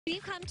When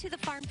you come to the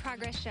Farm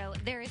Progress Show,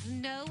 there is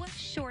no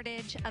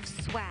shortage of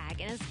swag.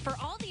 And as for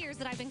all the years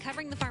that I've been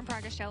covering the Farm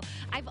Progress Show,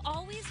 I've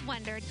always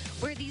wondered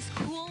where these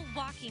cool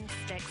walking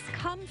sticks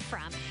come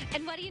from.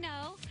 And what do you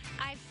know?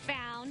 I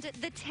found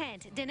the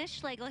tent. Dennis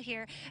Schlegel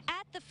here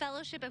at the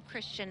Fellowship of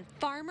Christian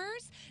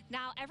Farmers.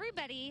 Now,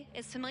 everybody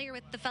is familiar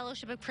with the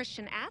Fellowship of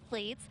Christian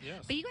Athletes,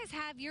 Yes. but you guys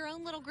have your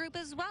own little group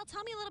as well.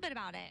 Tell me a little bit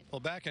about it. Well,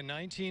 back in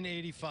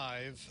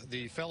 1985,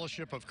 the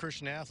Fellowship of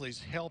Christian Athletes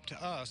helped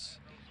us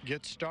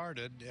get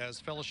started as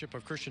Fellowship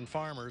of Christian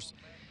Farmers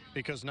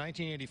because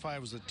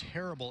 1985 was a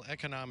terrible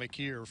economic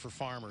year for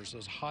farmers. There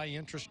was high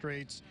interest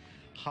rates,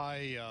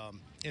 high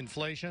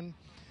inflation.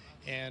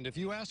 And if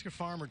you ask a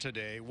farmer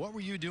today, what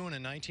were you doing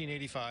in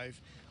 1985,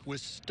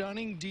 with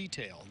stunning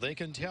detail, they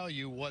can tell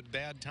you what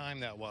bad time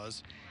that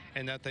was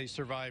and that they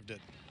survived it.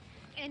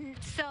 And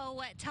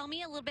so tell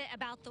me a little bit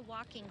about the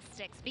walking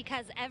sticks,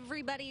 because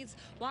everybody's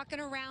walking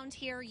around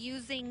here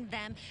using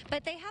them,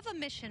 but they have a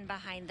mission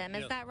behind them.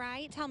 Is Yes. that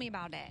right? Tell me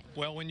about it.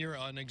 Well, when you're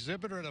an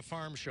exhibitor at a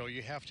farm show,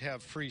 you have to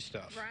have free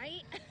stuff.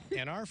 Right?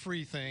 And our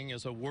free thing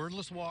is a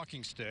wordless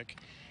walking stick.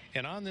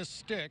 And on this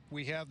stick,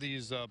 we have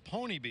these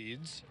pony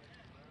beads.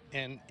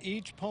 And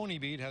each pony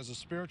bead has a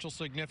spiritual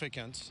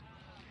significance.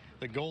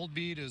 The gold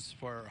bead is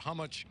for how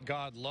much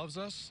God loves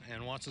us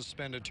and wants us to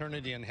spend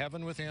eternity in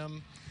heaven with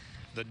Him.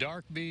 The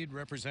dark bead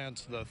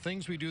represents the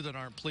things we do that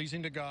aren't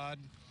pleasing to God.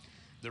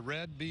 The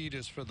red bead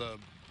is for the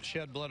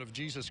shed blood of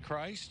Jesus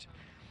Christ.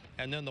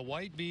 And then the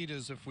white bead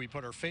is if we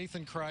put our faith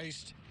in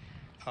Christ,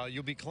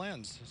 you'll be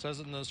cleansed. It says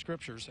it in the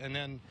scriptures. And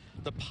then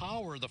the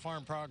power of the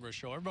Farm Progress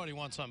Show. Everybody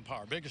wants some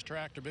power. Biggest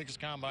tractor, biggest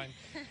combine.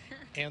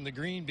 And the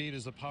green bead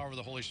is the power of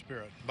the Holy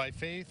Spirit. By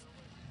faith,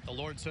 the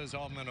Lord says,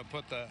 oh, I'm going to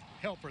put the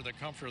helper, the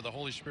comforter, the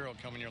Holy Spirit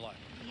will come in your life.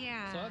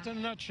 Yeah. So that's in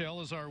a nutshell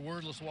is our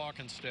wordless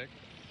walking stick.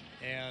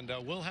 And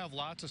we'll have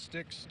lots of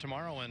sticks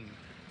tomorrow and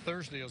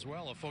Thursday as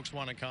well if folks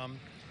want to come.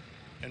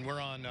 And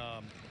we're on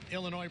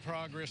Illinois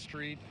Progress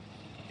Street,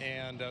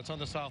 and it's on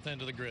the south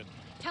end of the grid.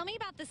 Tell me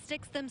about the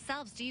sticks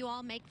themselves. Do you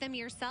all make them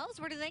yourselves?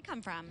 Where do they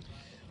come from?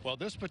 Well,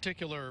 this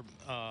particular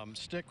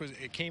stick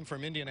it came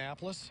from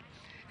Indianapolis,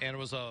 and it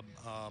was a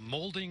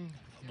molding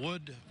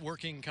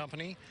woodworking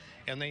company,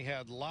 and they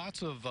had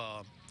lots of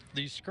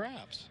these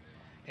scraps.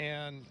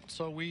 And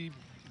so we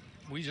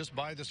just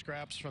buy the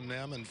scraps from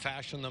them and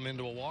fashion them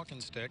into a walking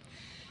stick.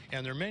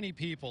 And there are many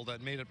people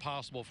that made it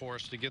possible for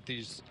us to get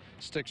these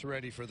sticks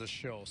ready for the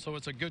show. So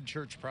it's a good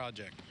church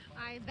project.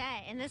 I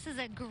bet. And this is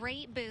a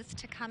great booth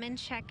to come and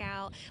check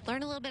out,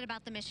 learn a little bit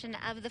about the mission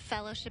of the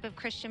Fellowship of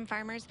Christian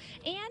Farmers,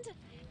 and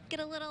get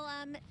a little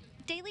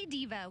daily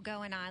Devo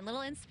going on,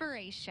 little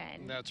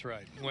inspiration. That's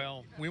right.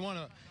 Well, we want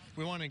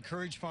to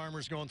encourage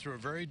farmers going through a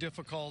very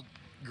difficult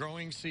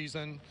growing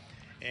season,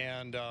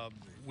 and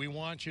we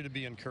want you to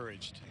be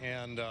encouraged.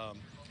 And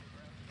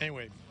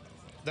anyway,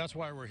 that's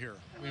why we're here.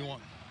 We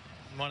want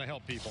to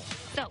help people.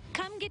 So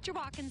come get your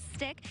walking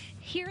stick,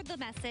 hear the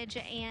message,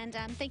 and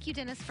thank you,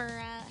 Dennis,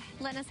 for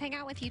letting us hang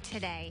out with you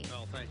today.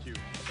 Well, thank you.